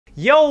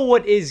Yo,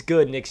 what is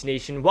good, Knicks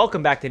Nation?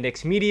 Welcome back to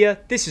Knicks Media.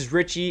 This is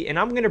Richie, and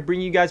I'm going to bring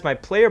you guys my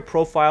player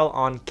profile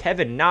on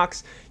Kevin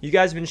Knox. You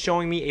guys have been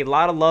showing me a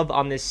lot of love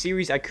on this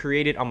series I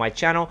created on my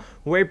channel,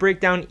 where I break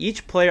down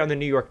each player on the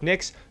New York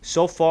Knicks.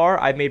 So far,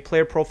 I've made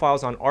player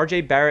profiles on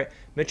RJ Barrett,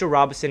 Mitchell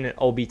Robinson, and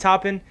Obi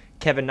Toppin.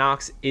 Kevin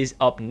Knox is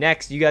up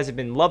next. You guys have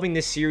been loving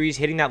this series,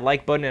 hitting that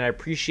like button, and I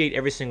appreciate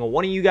every single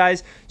one of you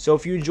guys. So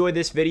if you enjoyed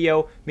this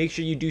video, make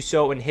sure you do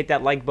so and hit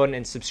that like button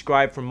and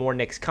subscribe for more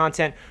Knicks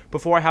content.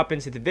 Before I hop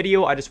into the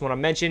video, I just want to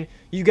mention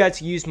you guys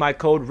can use my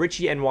code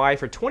RichieNY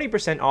for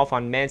 20% off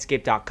on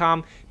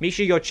manscaped.com. Make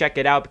sure you go check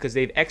it out because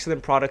they have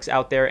excellent products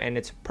out there, and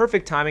it's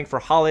perfect timing for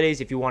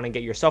holidays if you want to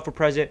get yourself a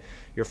present,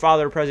 your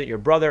father a present, your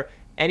brother.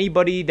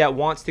 Anybody that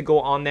wants to go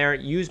on there,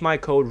 use my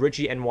code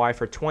RichieNY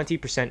for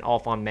 20%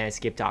 off on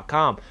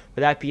manscaped.com.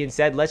 With that being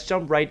said, let's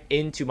jump right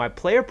into my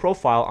player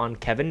profile on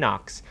Kevin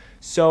Knox.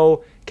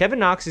 So Kevin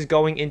Knox is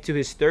going into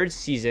his third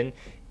season,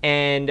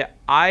 and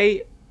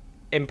I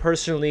am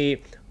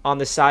personally on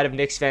the side of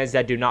Knicks fans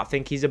that do not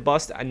think he's a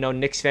bust. I know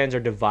Knicks fans are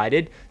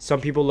divided.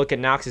 Some people look at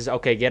Knox as,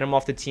 okay, get him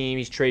off the team,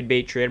 he's trade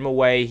bait, trade him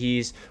away,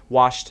 he's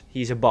washed,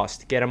 he's a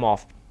bust, get him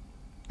off.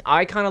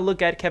 I kind of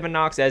look at Kevin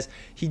Knox as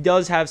he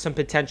does have some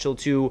potential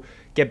to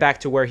get back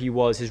to where he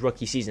was his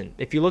rookie season.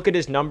 If you look at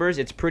his numbers,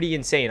 it's pretty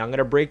insane. I'm going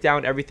to break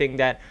down everything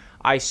that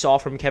I saw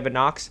from Kevin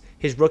Knox.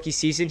 His rookie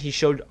season, he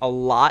showed a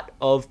lot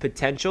of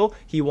potential.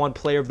 He won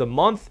Player of the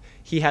Month.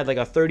 He had like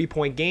a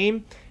 30-point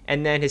game.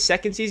 And then his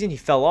second season, he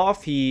fell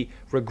off. He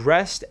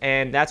regressed.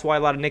 And that's why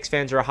a lot of Knicks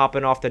fans are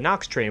hopping off the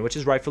Knox train, which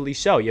is rightfully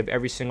so. You have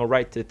every single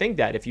right to think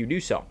that if you do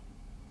so.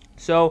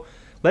 So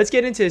let's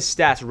get into his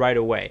stats right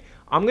away.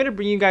 I'm going to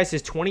bring you guys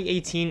his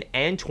 2018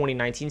 and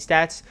 2019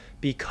 stats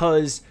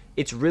because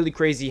it's really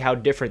crazy how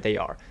different they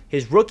are.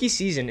 His rookie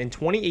season in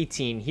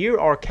 2018, here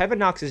are Kevin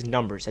Knox's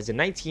numbers as a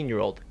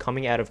 19-year-old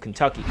coming out of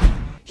Kentucky.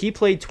 He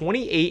played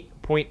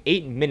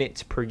 28.8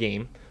 minutes per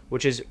game,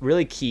 which is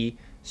really key,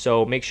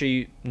 so make sure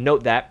you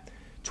note that.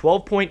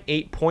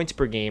 12.8 points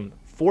per game,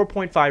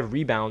 4.5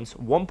 rebounds,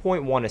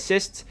 1.1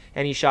 assists,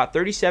 and he shot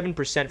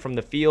 37% from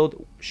the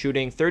field,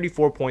 shooting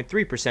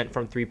 34.3%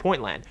 from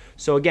three-point land.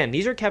 So again,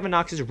 these are Kevin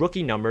Knox's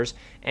rookie numbers,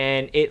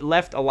 and it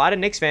left a lot of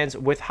Knicks fans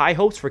with high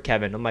hopes for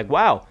Kevin. I'm like,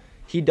 wow,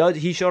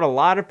 he showed a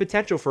lot of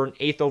potential for an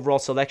 8th overall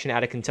selection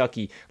out of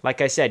Kentucky. Like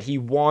I said, he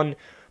won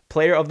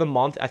Player of the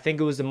Month. I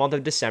think it was the month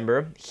of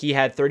December. He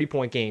had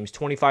 30-point games,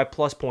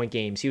 25-plus point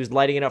games. He was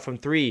lighting it up from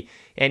three,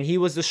 and he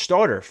was the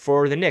starter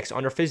for the Knicks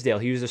under Fizdale.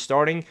 He was the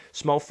starting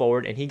small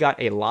forward, and he got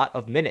a lot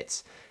of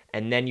minutes.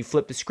 And then you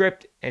flip the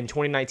script, and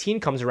 2019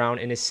 comes around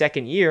in his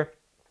second year.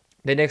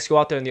 The Knicks go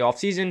out there in the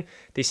offseason.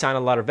 They sign a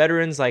lot of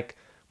veterans like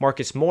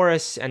Marcus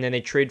Morris, and then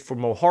they trade for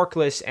Mo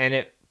Harkless, and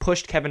it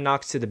pushed Kevin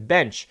Knox to the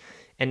bench.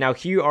 And now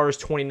here are his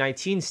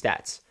 2019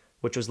 stats,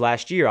 which was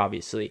last year,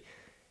 obviously.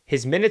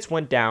 His minutes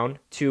went down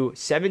to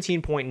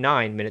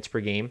 17.9 minutes per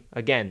game.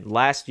 Again,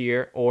 last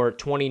year, or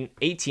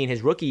 2018,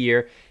 his rookie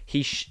year,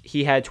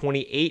 he had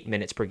 28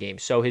 minutes per game.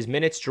 So his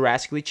minutes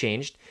drastically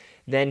changed.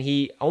 Then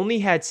he only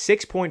had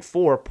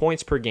 6.4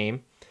 points per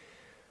game,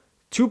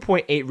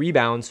 2.8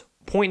 rebounds,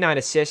 0.9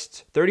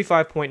 assists,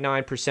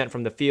 35.9%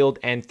 from the field,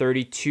 and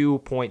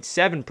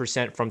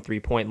 32.7% from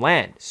three-point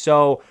land.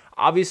 So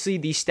obviously,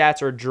 these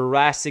stats are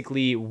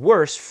drastically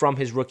worse from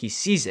his rookie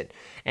season.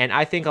 And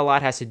I think a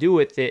lot has to do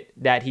with it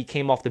that he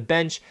came off the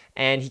bench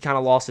and he kind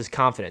of lost his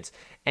confidence.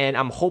 And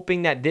I'm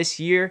hoping that this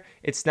year,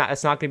 it's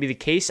not going to be the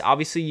case.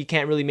 Obviously, you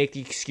can't really make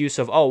the excuse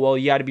of, oh, well,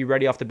 you got to be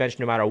ready off the bench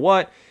no matter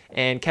what.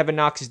 And Kevin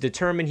Knox is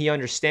determined. He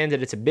understands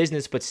that it's a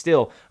business. But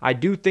still, I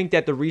do think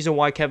that the reason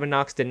why Kevin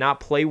Knox did not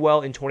play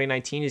well in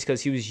 2019 is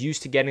because he was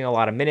used to getting a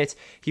lot of minutes.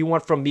 He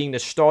went from being the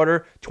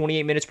starter,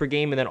 28 minutes per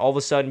game, and then all of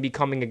a sudden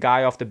becoming a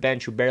guy off the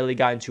bench who barely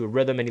got into a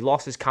rhythm, and he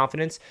lost his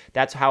confidence.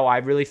 That's how I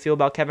really feel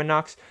about Kevin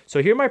Knox.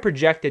 So here are my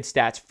projected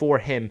stats for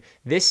him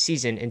this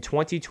season in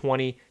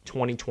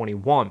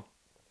 2020-2021.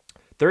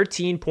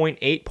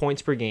 13.8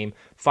 points per game,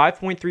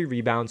 5.3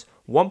 rebounds,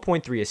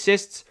 1.3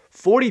 assists,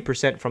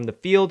 40% from the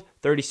field,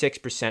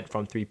 36%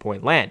 from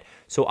three-point land.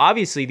 So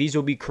obviously, these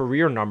will be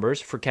career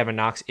numbers for Kevin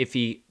Knox if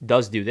he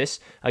does do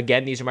this.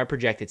 Again, these are my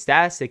projected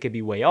stats. They could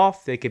be way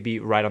off. They could be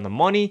right on the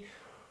money.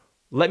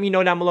 Let me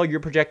know down below your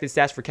projected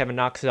stats for Kevin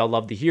Knox, because I'd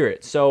love to hear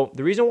it. So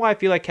the reason why I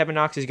feel like Kevin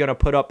Knox is going to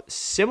put up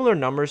similar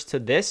numbers to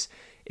this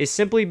is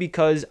simply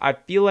because I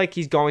feel like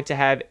he's going to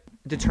have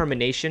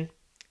determination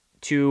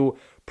to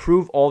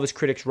prove all of his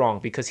critics wrong,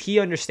 because he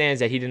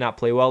understands that he did not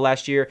play well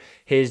last year.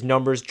 His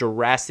numbers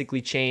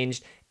drastically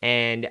changed,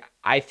 and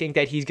I think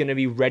that he's going to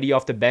be ready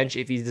off the bench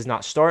if he does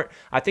not start.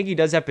 I think he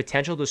does have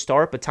potential to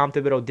start, but Tom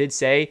Thibodeau did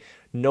say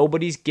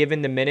nobody's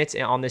given the minutes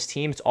on this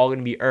team. It's all going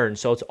to be earned.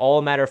 So it's all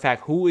a matter of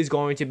fact who is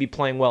going to be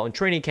playing well in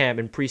training camp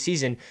and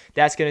preseason.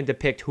 That's going to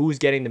depict who's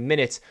getting the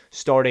minutes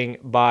starting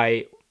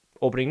by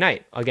opening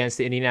night against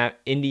the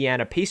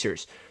Indiana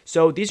Pacers.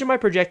 So these are my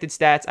projected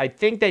stats. I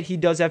think that he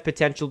does have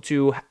potential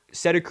to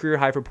set a career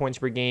high for points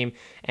per game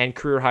and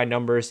career high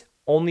numbers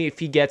only if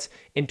he gets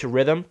into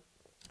rhythm.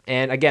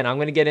 And again, I'm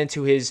going to get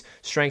into his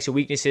strengths and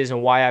weaknesses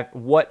and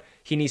what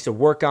he needs to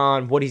work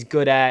on, what he's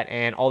good at,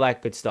 and all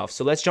that good stuff.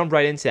 So let's jump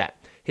right into that.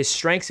 His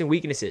strengths and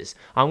weaknesses.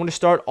 I'm going to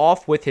start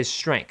off with his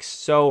strengths.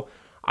 So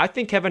I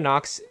think Kevin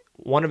Knox,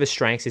 one of his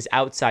strengths is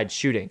outside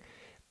shooting.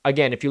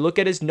 Again, if you look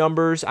at his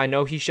numbers, I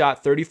know he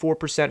shot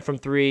 34% from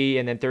 3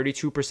 and then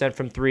 32%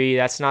 from 3.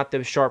 That's not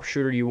the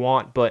sharpshooter you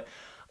want, but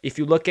if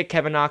you look at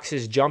Kevin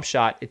Knox's jump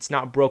shot, it's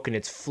not broken,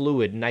 it's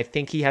fluid, and I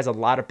think he has a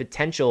lot of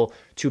potential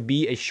to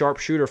be a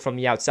sharpshooter from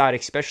the outside,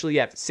 especially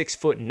at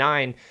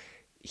 6'9".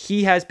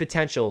 He has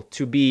potential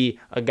to be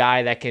a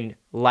guy that can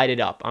light it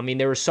up. I mean,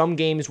 there were some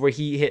games where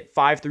he hit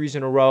 5 threes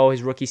in a row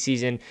his rookie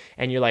season,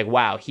 and you're like,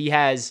 wow, he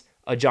has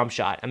a jump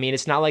shot. I mean,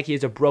 it's not like he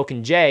has a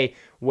broken J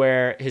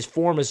where his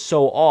form is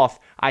so off.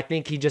 I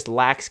think he just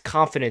lacks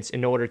confidence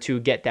in order to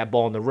get that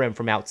ball in the rim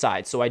from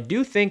outside. So I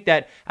do think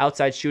that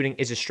outside shooting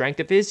is a strength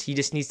of his. He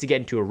just needs to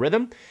get into a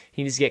rhythm.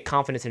 He needs to get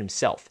confidence in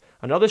himself.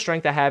 Another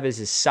strength I have is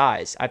his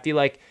size. I feel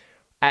like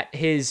at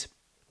his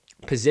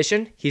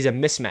position, he's a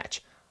mismatch.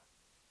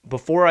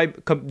 Before I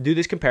do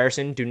this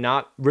comparison, do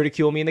not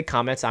ridicule me in the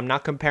comments. I'm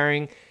not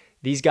comparing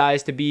these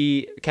guys to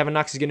be, Kevin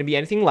Knox is going to be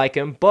anything like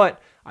him, but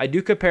I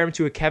do compare him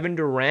to a Kevin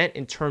Durant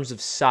in terms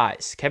of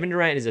size. Kevin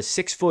Durant is a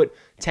 6'10",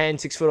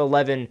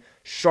 6'11",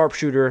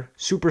 sharpshooter,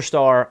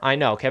 superstar. I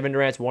know, Kevin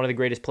Durant's one of the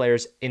greatest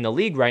players in the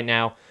league right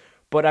now,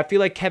 but I feel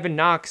like Kevin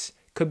Knox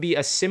could be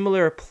a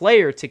similar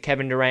player to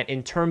Kevin Durant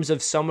in terms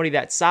of somebody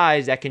that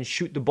size that can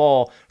shoot the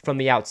ball from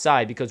the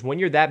outside, because when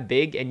you're that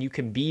big and you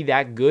can be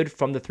that good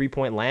from the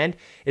three-point land,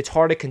 it's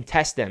hard to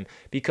contest them,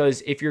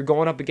 because if you're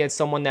going up against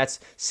someone that's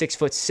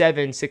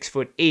 6'7",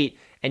 6'8",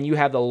 and you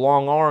have the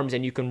long arms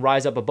and you can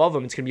rise up above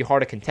them, it's going to be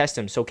hard to contest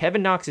them. So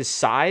Kevin Knox's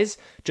size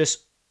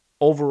just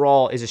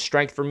overall is a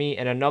strength for me,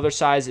 and another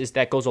size is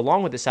that goes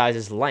along with the size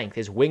is length.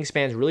 His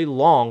wingspan is really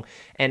long,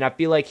 and I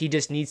feel like he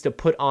just needs to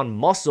put on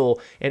muscle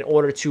in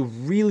order to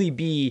really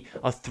be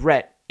a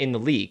threat in the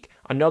league.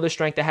 Another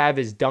strength I have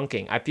is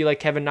dunking. I feel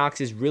like Kevin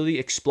Knox is really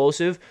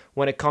explosive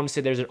when it comes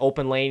to there's an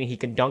open lane and he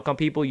can dunk on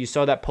people. You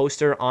saw that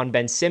poster on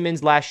Ben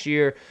Simmons last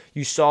year.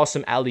 You saw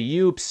some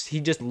alley-oops. He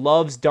just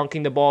loves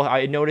dunking the ball.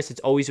 I noticed it's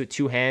always with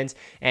 2 hands,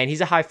 and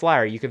he's a high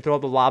flyer. You can throw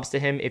up the lobs to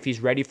him if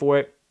he's ready for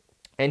it,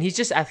 and he's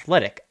just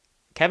athletic.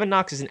 Kevin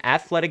Knox is an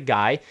athletic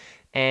guy,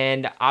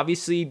 and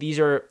obviously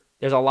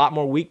there's a lot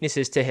more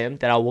weaknesses to him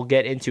that I will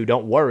get into,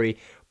 don't worry.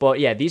 But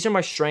yeah, these are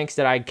my strengths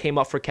that I came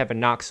up for Kevin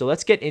Knox. So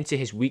let's get into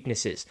his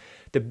weaknesses.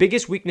 The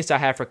biggest weakness I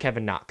have for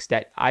Kevin Knox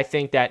that I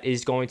think that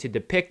is going to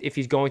depict if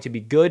he's going to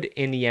be good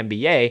in the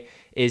NBA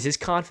is his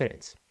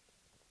confidence.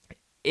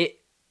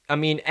 I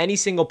mean, any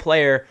single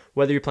player,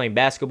 whether you're playing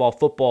basketball,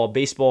 football,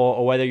 baseball,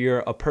 or whether you're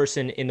a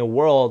person in the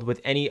world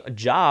with any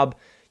job,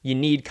 you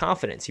need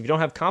confidence. If you don't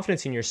have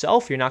confidence in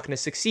yourself, you're not going to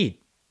succeed.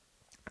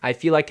 I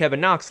feel like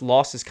Kevin Knox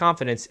lost his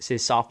confidence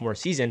his sophomore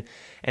season.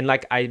 And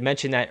like I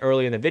mentioned that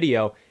earlier in the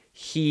video,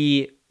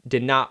 he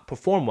did not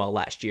perform well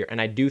last year. And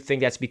I do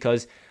think that's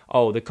because,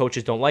 the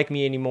coaches don't like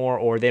me anymore,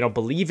 or they don't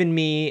believe in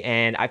me,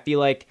 and I feel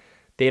like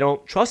they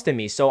don't trust in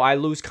me. So I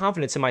lose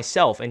confidence in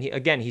myself. And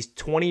he's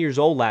 20 years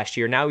old last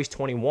year. Now he's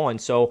 21.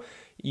 So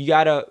you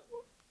got to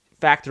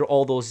factor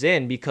all those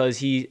in because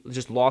he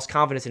just lost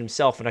confidence in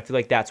himself, and I feel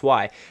like that's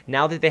why.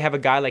 Now that they have a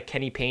guy like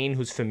Kenny Payne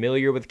who's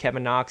familiar with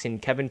Kevin Knox,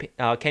 and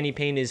Kenny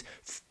Payne is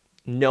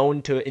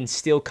known to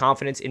instill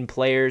confidence in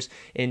players,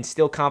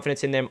 instill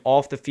confidence in them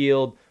on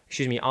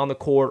the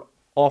court,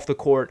 off the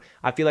court.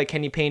 I feel like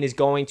Kenny Payne is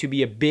going to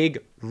be a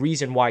big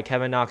reason why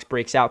Kevin Knox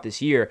breaks out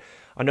this year.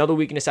 Another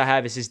weakness I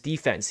have is his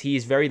defense. He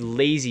is very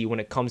lazy when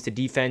it comes to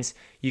defense.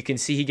 You can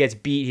see he gets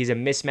beat. He's a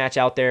mismatch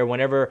out there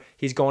whenever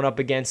he's going up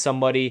against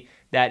somebody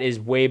that is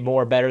way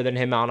more better than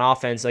him on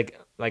offense, like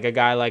a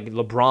guy like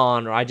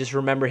LeBron, or I just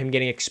remember him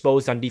getting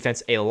exposed on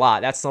defense a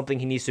lot. That's something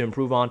he needs to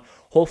improve on.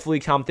 Hopefully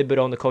Tom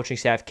Thibodeau and the coaching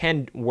staff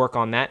can work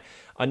on that.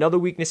 Another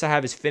weakness I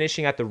have is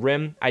finishing at the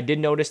rim. I did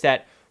notice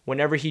that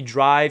whenever he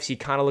drives, he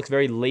kind of looks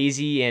very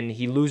lazy, and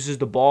he loses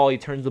the ball. He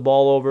turns the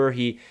ball over.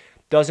 He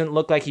doesn't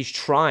look like he's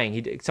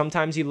trying.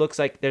 Sometimes he looks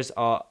like there's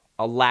a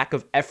lack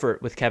of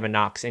effort with Kevin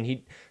Knox, and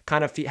he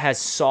kind of has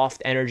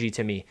soft energy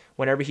to me.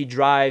 Whenever he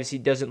drives, he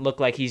doesn't look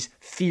like he's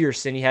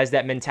fierce, and he has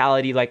that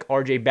mentality like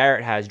RJ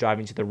Barrett has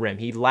driving to the rim.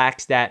 He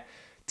lacks that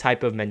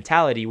type of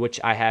mentality, which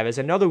I have as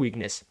another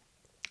weakness.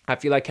 I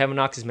feel like Kevin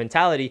Knox's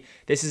mentality,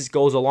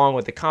 goes along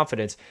with the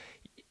confidence.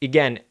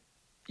 Again,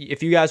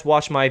 if you guys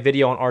watched my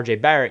video on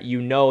RJ Barrett,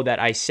 you know that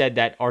I said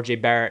that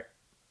RJ Barrett,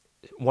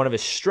 one of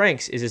his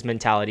strengths is his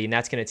mentality, and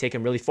that's going to take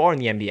him really far in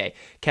the NBA.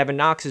 Kevin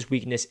Knox's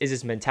weakness is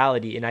his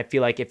mentality, and I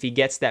feel like if he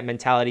gets that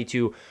mentality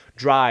to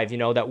drive,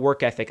 that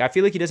work ethic, I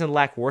feel like he doesn't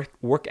lack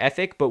work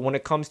ethic, but when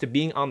it comes to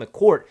being on the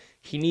court,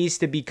 he needs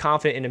to be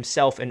confident in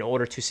himself in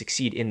order to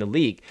succeed in the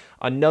league.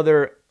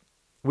 Another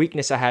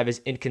weakness I have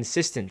is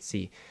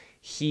inconsistency.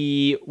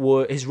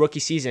 His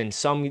rookie season,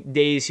 some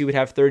days he would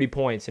have 30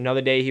 points,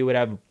 another day he would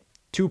have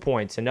 2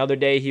 points. Another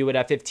day he would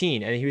have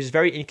 15, and he was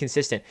very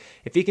inconsistent.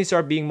 If he can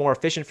start being more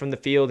efficient from the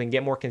field and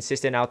get more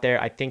consistent out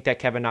there, I think that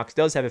Kevin Knox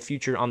does have a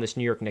future on this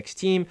New York Knicks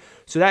team.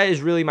 So that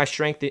is really my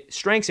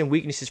strengths and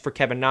weaknesses for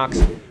Kevin Knox.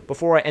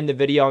 Before I end the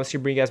video, I'm just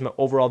going to bring you guys my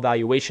overall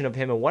evaluation of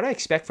him and what I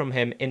expect from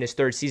him in his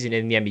 3rd season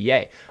in the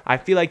NBA. I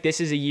feel like this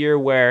is a year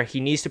where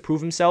he needs to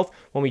prove himself.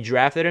 When we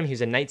drafted him,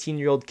 he's a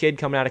 19-year-old kid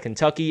coming out of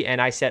Kentucky,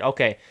 and I said,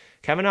 okay,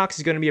 Kevin Knox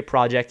is going to be a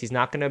project. He's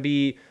not going to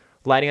be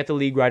lighting at the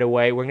league right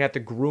away. We're going to have to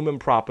groom him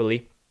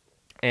properly.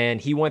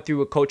 And he went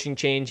through a coaching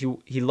change.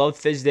 He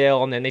loved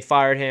Fizdale, and then they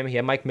fired him. He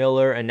had Mike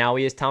Miller, and now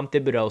he has Tom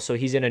Thibodeau. So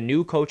he's in a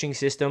new coaching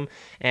system,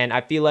 and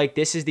I feel like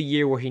this is the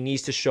year where he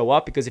needs to show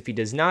up, because if he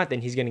does not,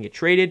 then he's going to get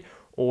traded,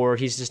 or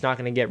he's just not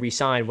going to get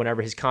re-signed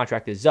whenever his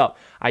contract is up.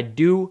 I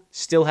do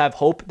still have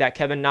hope that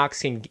Kevin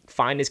Knox can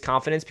find his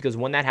confidence, because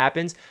when that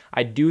happens,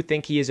 I do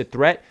think he is a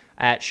threat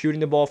at shooting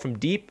the ball from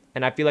deep,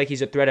 and I feel like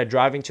he's a threat at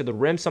driving to the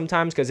rim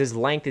sometimes, because his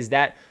length is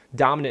that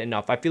dominant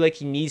enough. I feel like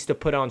he needs to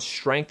put on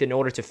strength in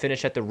order to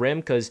finish at the rim,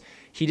 because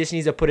he just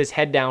needs to put his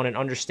head down and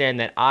understand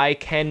that I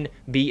can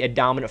be a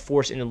dominant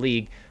force in the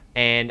league.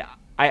 And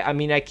I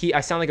mean,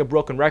 I sound like a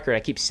broken record. I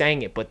keep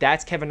saying it, but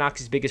that's Kevin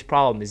Knox's biggest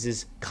problem, is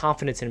his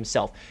confidence in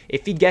himself.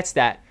 If he gets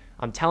that,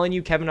 I'm telling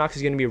you, Kevin Knox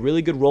is going to be a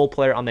really good role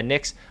player on the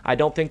Knicks. I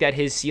don't think that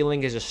his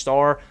ceiling is a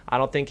star. I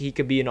don't think he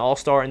could be an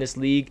all-star in this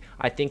league.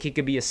 I think he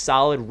could be a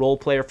solid role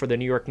player for the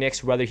New York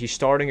Knicks, whether he's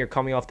starting or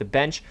coming off the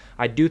bench.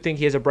 I do think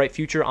he has a bright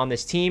future on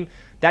this team.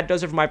 That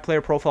does it for my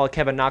player profile of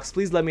Kevin Knox.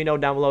 Please let me know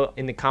down below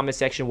in the comment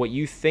section what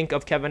you think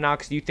of Kevin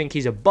Knox. Do you think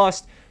he's a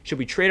bust? Should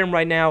we trade him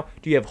right now?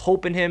 Do you have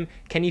hope in him?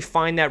 Can he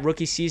find that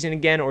rookie season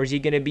again, or is he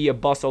going to be a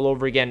bust all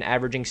over again,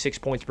 averaging 6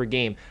 points per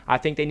game? I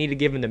think they need to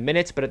give him the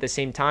minutes, but at the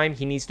same time,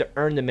 he needs to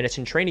earn the minutes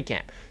in training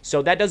camp.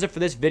 So that does it for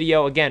this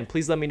video. Again,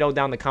 please let me know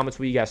down in the comments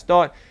what you guys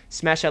thought.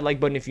 Smash that like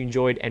button if you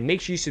enjoyed, and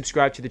make sure you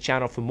subscribe to the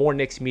channel for more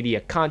Knicks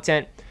media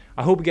content.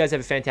 I hope you guys have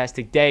a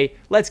fantastic day.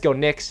 Let's go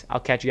Knicks. I'll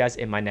catch you guys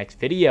in my next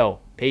video.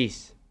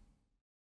 Peace.